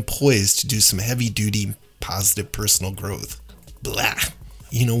I am poised to do some heavy-duty, positive personal growth. Blah.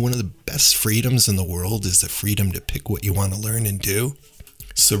 You know, one of the best freedoms in the world is the freedom to pick what you want to learn and do.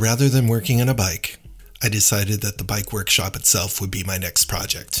 So rather than working on a bike, I decided that the bike workshop itself would be my next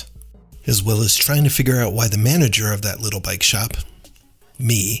project, as well as trying to figure out why the manager of that little bike shop,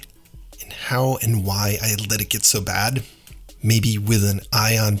 me, and how and why I let it get so bad, maybe with an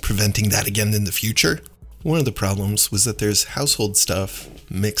eye on preventing that again in the future. One of the problems was that there's household stuff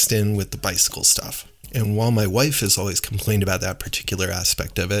mixed in with the bicycle stuff. And while my wife has always complained about that particular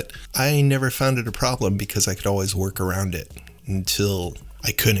aspect of it, I never found it a problem because I could always work around it until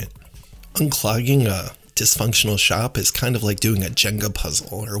I couldn't. Unclogging a dysfunctional shop is kind of like doing a Jenga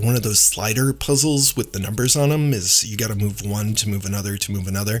puzzle or one of those slider puzzles with the numbers on them. Is you got to move one to move another to move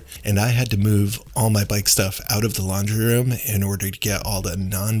another. And I had to move all my bike stuff out of the laundry room in order to get all the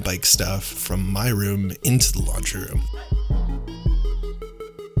non-bike stuff from my room into the laundry room.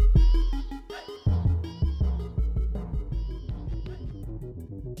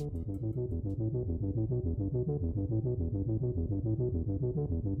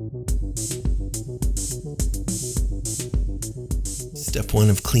 Step one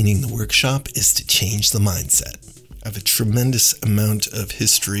of cleaning the workshop is to change the mindset. I have a tremendous amount of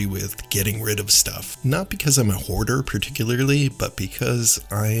history with getting rid of stuff. Not because I'm a hoarder particularly, but because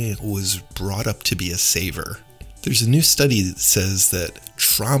I was brought up to be a saver. There's a new study that says that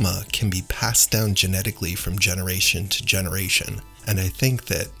trauma can be passed down genetically from generation to generation. And I think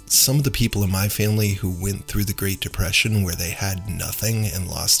that some of the people in my family who went through the Great Depression where they had nothing and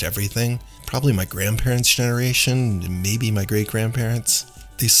lost everything, probably my grandparents' generation, and maybe my great-grandparents,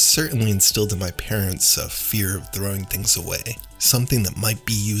 they certainly instilled in my parents a fear of throwing things away. Something that might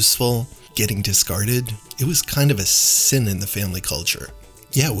be useful, getting discarded, it was kind of a sin in the family culture.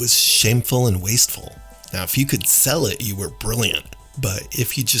 Yeah, it was shameful and wasteful. Now, if you could sell it, you were brilliant. But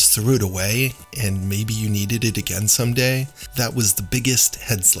if you just threw it away and maybe you needed it again someday, that was the biggest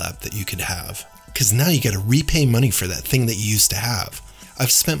head slap that you could have. Because now you got to repay money for that thing that you used to have. I've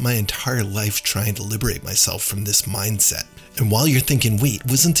spent my entire life trying to liberate myself from this mindset. And while you're thinking, wait,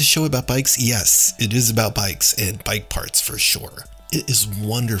 wasn't the show about bikes? Yes, it is about bikes and bike parts for sure. It is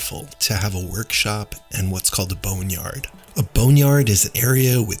wonderful to have a workshop and what's called a boneyard. A boneyard is an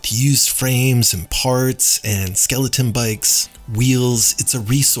area with used frames and parts and skeleton bikes, wheels. It's a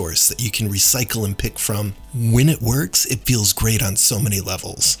resource that you can recycle and pick from. When it works, it feels great on so many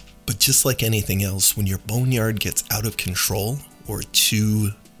levels. But just like anything else, when your boneyard gets out of control or too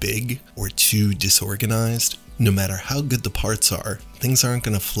big or too disorganized, no matter how good the parts are, things aren't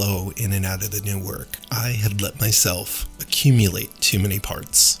going to flow in and out of the new work. I had let myself accumulate too many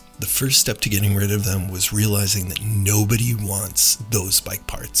parts. The first step to getting rid of them was realizing that nobody wants those bike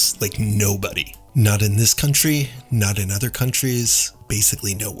parts. Like nobody. Not in this country, not in other countries,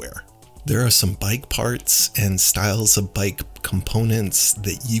 basically nowhere. There are some bike parts and styles of bike components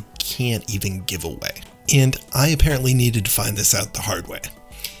that you can't even give away. And I apparently needed to find this out the hard way.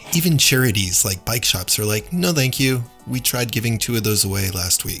 Even charities like bike shops are like, no thank you, we tried giving 2 of those away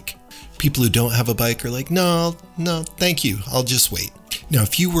last week. People who don't have a bike are like, no, thank you, I'll just wait. Now,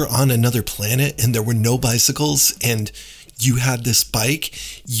 if you were on another planet and there were no bicycles and you had this bike,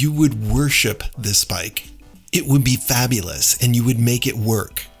 you would worship this bike. It would be fabulous and you would make it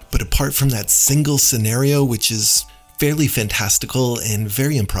work. But apart from that single scenario, which is fairly fantastical and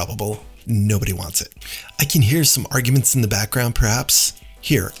very improbable, nobody wants it. I can hear some arguments in the background, perhaps.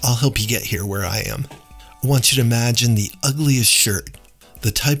 Here, I'll help you get here where I am. I want you to imagine the ugliest shirt,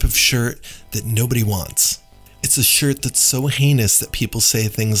 the type of shirt that nobody wants. It's a shirt that's so heinous that people say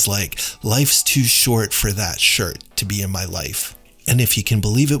things like, life's too short for that shirt to be in my life. And if you can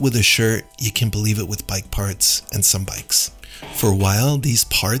believe it with a shirt, you can believe it with bike parts and some bikes. For a while, these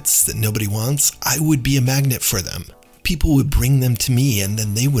parts that nobody wants, I would be a magnet for them. People would bring them to me and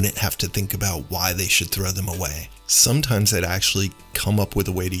then they wouldn't have to think about why they should throw them away. Sometimes I'd actually come up with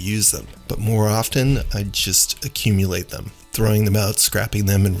a way to use them, but more often I'd just accumulate them, throwing them out, scrapping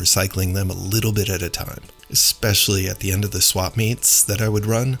them, and recycling them a little bit at a time. Especially at the end of the swap meets that I would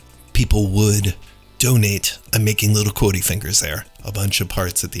run, people would donate, I'm making little quotey fingers there, a bunch of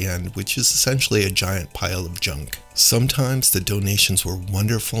parts at the end, which is essentially a giant pile of junk. Sometimes the donations were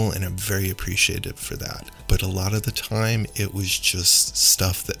wonderful and I'm very appreciative for that. But a lot of the time it was just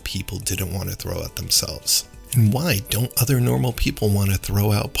stuff that people didn't want to throw out themselves. And why don't other normal people want to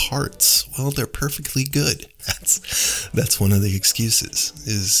throw out parts? Well, they're perfectly good. That's one of the excuses,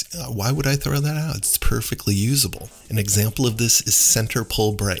 is why would I throw that out? It's perfectly usable. An example of this is center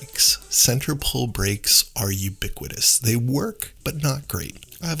pull brakes. Center pull brakes are ubiquitous. They work, but not great.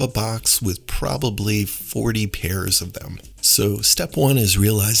 I have a box with probably 40 pairs of them. So step one is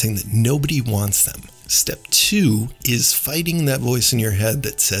realizing that nobody wants them. Step 2 is fighting that voice in your head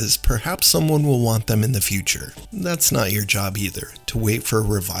that says perhaps someone will want them in the future. That's not your job either, to wait for a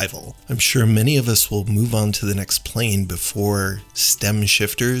revival. I'm sure many of us will move on to the next plane before stem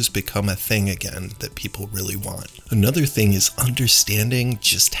shifters become a thing again that people really want. Another thing is understanding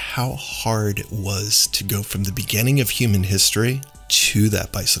just how hard it was to go from the beginning of human history to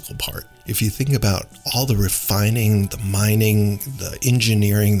that bicycle part. If you think about all the refining, the mining, the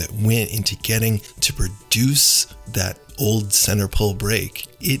engineering that went into getting to produce that old center pole brake,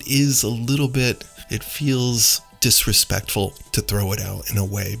 it feels disrespectful to throw it out in a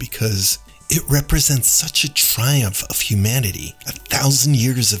way because it represents such a triumph of humanity. 1,000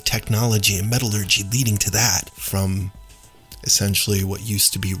 years of technology and metallurgy leading to that from essentially what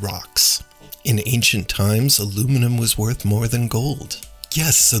used to be rocks. In ancient times, aluminum was worth more than gold.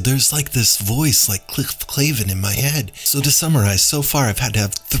 Yes, so there's like this voice like Cliff Clavin in my head. So to summarize, so far I've had to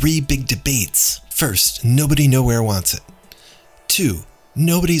have 3 big debates. First, nobody nowhere wants it. 2,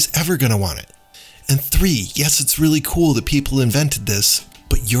 nobody's ever gonna want it. And 3, yes, it's really cool that people invented this,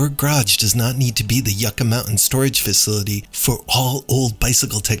 but your garage does not need to be the Yucca Mountain storage facility for all old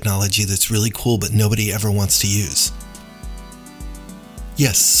bicycle technology that's really cool but nobody ever wants to use.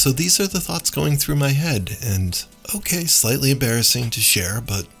 Yes, so these are the thoughts going through my head, and okay, slightly embarrassing to share,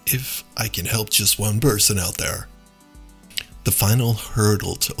 but if I can help just one person out there. The final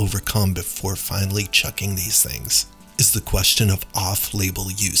hurdle to overcome before finally chucking these things is the question of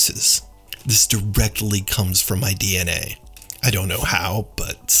off-label uses. This directly comes from my DNA. I don't know how,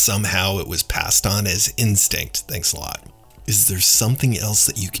 but somehow it was passed on as instinct. Thanks a lot. Is there something else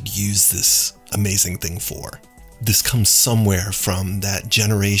that you could use this amazing thing for? This comes somewhere from that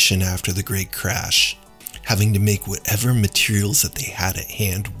generation after the Great Crash, having to make whatever materials that they had at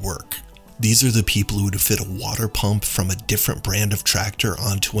hand work. These are the people who would fit a water pump from a different brand of tractor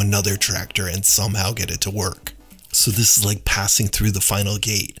onto another tractor and somehow get it to work. So this is like passing through the final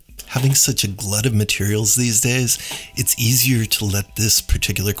gate. Having such a glut of materials these days, it's easier to let this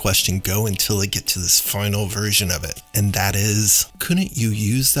particular question go until I get to this final version of it. And that is, couldn't you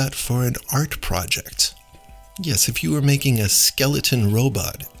use that for an art project? Yes, if you were making a skeleton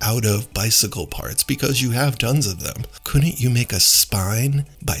robot out of bicycle parts, because you have tons of them, couldn't you make a spine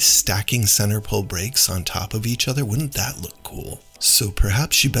by stacking center pole brakes on top of each other? Wouldn't that look cool? So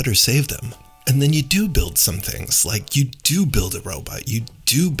perhaps you better save them. And then you do build some things, like you do build a robot, you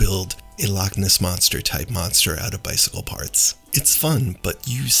do build a Loch Ness Monster type monster out of bicycle parts. It's fun, but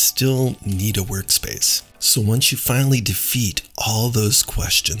you still need a workspace. So once you finally defeat all those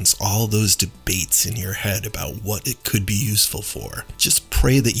questions, all those debates in your head about what it could be useful for, just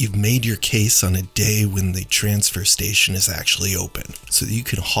pray that you've made your case on a day when the transfer station is actually open, so that you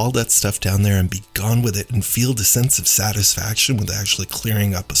can haul that stuff down there and be gone with it and feel the sense of satisfaction with actually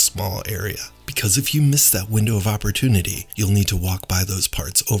clearing up a small area. Because if you miss that window of opportunity, you'll need to walk by those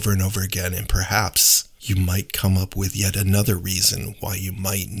parts over and over again, and perhaps you might come up with yet another reason why you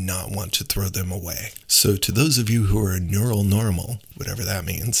might not want to throw them away. So to those of you who are neural normal, whatever that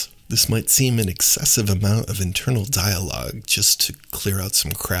means, this might seem an excessive amount of internal dialogue just to clear out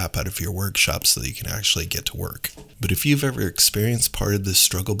some crap out of your workshop so that you can actually get to work. But if you've ever experienced part of this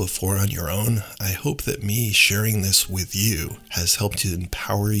struggle before on your own, I hope that me sharing this with you has helped to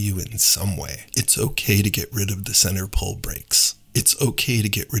empower you in some way. It's okay to get rid of the center pole brakes. It's okay to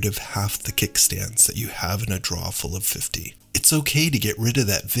get rid of half the kickstands that you have in a draw full of 50. It's okay to get rid of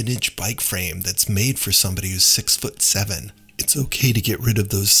that vintage bike frame that's made for somebody who's 6'7". It's okay to get rid of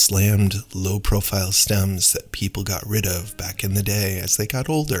those slammed, low-profile stems that people got rid of back in the day as they got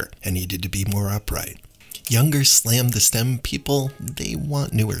older and needed to be more upright. Younger slam-the-stem people, they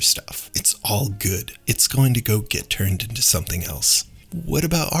want newer stuff. It's all good. It's going to go get turned into something else. What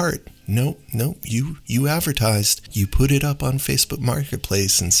about art? Nope, you advertised. You put it up on Facebook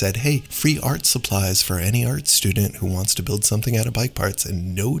Marketplace and said, hey, free art supplies for any art student who wants to build something out of bike parts,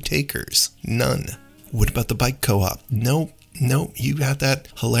 and no takers. None. What about the bike co-op? Nope, you had that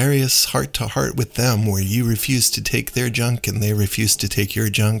hilarious heart-to-heart with them where you refused to take their junk and they refused to take your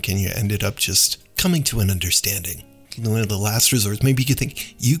junk, and you ended up just coming to an understanding. One of the last resorts, maybe you could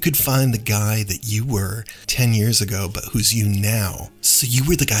think you could find the guy that you were 10 years ago, but who's you now. So you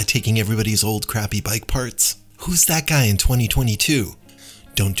were the guy taking everybody's old crappy bike parts. Who's that guy in 2022?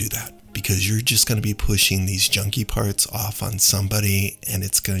 Don't do that, because you're just going to be pushing these junky parts off on somebody, and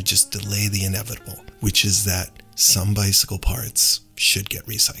it's going to just delay the inevitable, which is that some bicycle parts should get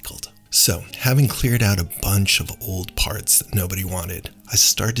recycled. So, having cleared out a bunch of old parts that nobody wanted, I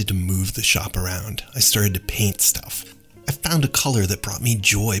started to move the shop around. I started to paint stuff. I found a color that brought me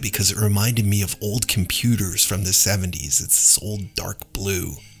joy because it reminded me of old computers from the 70s. It's this old dark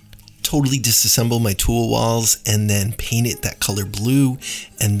blue. totally disassemble my tool walls and then paint it that color blue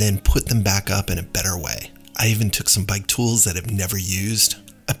and then put them back up in a better way. I even took some bike tools that I've never used.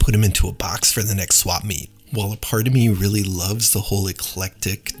 I put them into a box for the next swap meet. While a part of me really loves the whole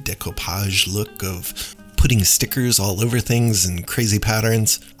eclectic decoupage look of putting stickers all over things and crazy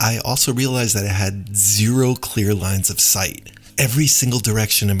patterns, I also realized that I had zero clear lines of sight. Every single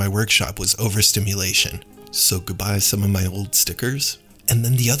direction in my workshop was overstimulation. So goodbye some of my old stickers. And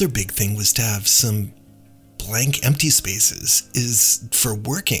then the other big thing was to have some blank empty spaces is for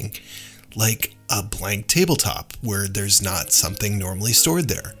working, like a blank tabletop where there's not something normally stored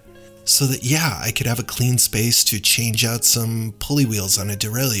there. So that, I could have a clean space to change out some pulley wheels on a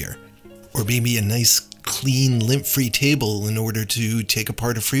derailleur, or maybe a nice clean lint-free table in order to take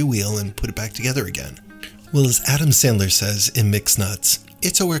apart a freewheel and put it back together again. Well, as Adam Sandler says in Mixed Nuts,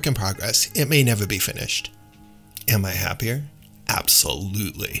 it's a work in progress. It may never be finished. Am I happier?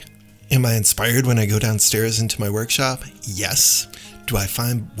 Absolutely. Am I inspired when I go downstairs into my workshop? Yes. Do I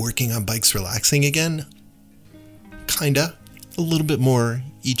find working on bikes relaxing again? Kinda. A little bit more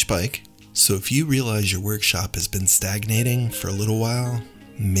each bike. So if you realize your workshop has been stagnating for a little while,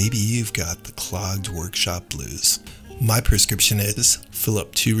 maybe you've got the clogged workshop blues. My prescription is fill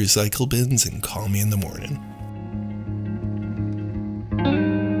up 2 recycle bins and call me in the morning.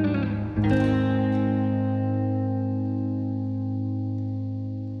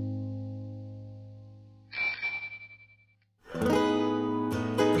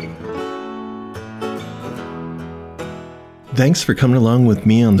 Thanks for coming along with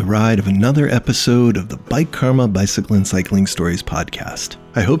me on the ride of another episode of the Bike Karma Bicycle and Cycling Stories podcast.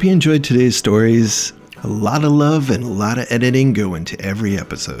 I hope you enjoyed today's stories. A lot of love and a lot of editing go into every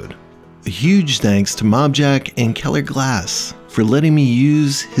episode. A huge thanks to Mobjack and Keller Glass for letting me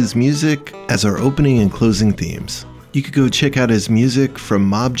use his music as our opening and closing themes. You could go check out his music from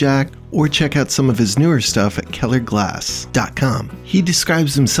Mobjack or check out some of his newer stuff at kellerglass.com. He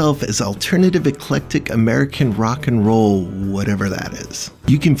describes himself as alternative eclectic American rock and roll, whatever that is.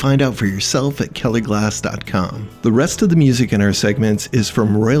 You can find out for yourself at kellerglass.com. The rest of the music in our segments is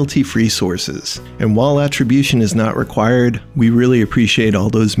from royalty-free sources, and while attribution is not required, we really appreciate all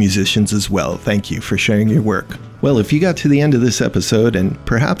those musicians as well. Thank you for sharing your work. Well, if you got to the end of this episode and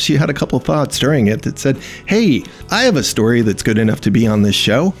perhaps you had a couple thoughts during it that said, hey, I have a story that's good enough to be on this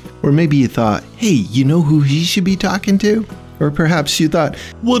show, or maybe you thought, hey, you know who he should be talking to? Or perhaps you thought,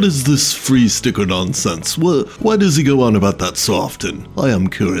 what is this free sticker nonsense? Why does he go on about that so often? I am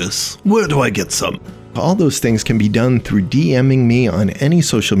curious. Where do I get some? all those things can be done through DMing me on any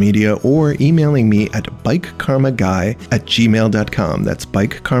social media or emailing me at bikekarmaguy@gmail.com. That's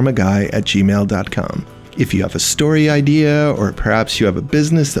bikekarmaguy@gmail.com. If you have a story idea, or perhaps you have a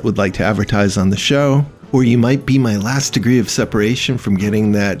business that would like to advertise on the show, or you might be my last degree of separation from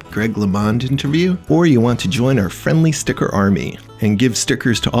getting that Greg LeMond interview, or you want to join our friendly sticker army and give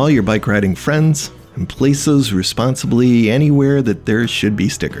stickers to all your bike riding friends, and place those responsibly anywhere that there should be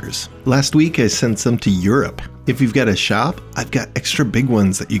stickers. Last week I sent some to Europe. If you've got a shop, I've got extra big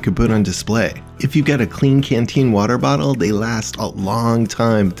ones that you could put on display. If you've got a clean canteen water bottle, they last a long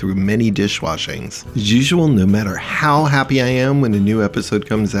time through many dishwashings. As usual, no matter how happy I am when a new episode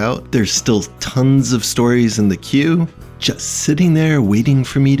comes out, there's still tons of stories in the queue, just sitting there waiting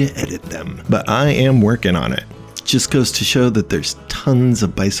for me to edit them. But I am working on it. Just goes to show that there's tons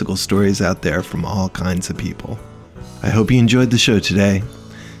of bicycle stories out there from all kinds of people. I hope you enjoyed the show today.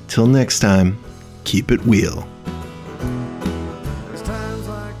 Till next time, keep it wheel.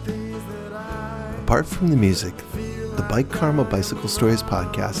 Apart from the music, the Bike Karma Bicycle Stories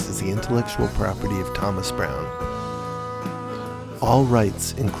podcast is the intellectual property of Thomas Brown. All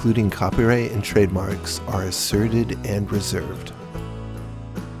rights, including copyright and trademarks, are asserted and reserved.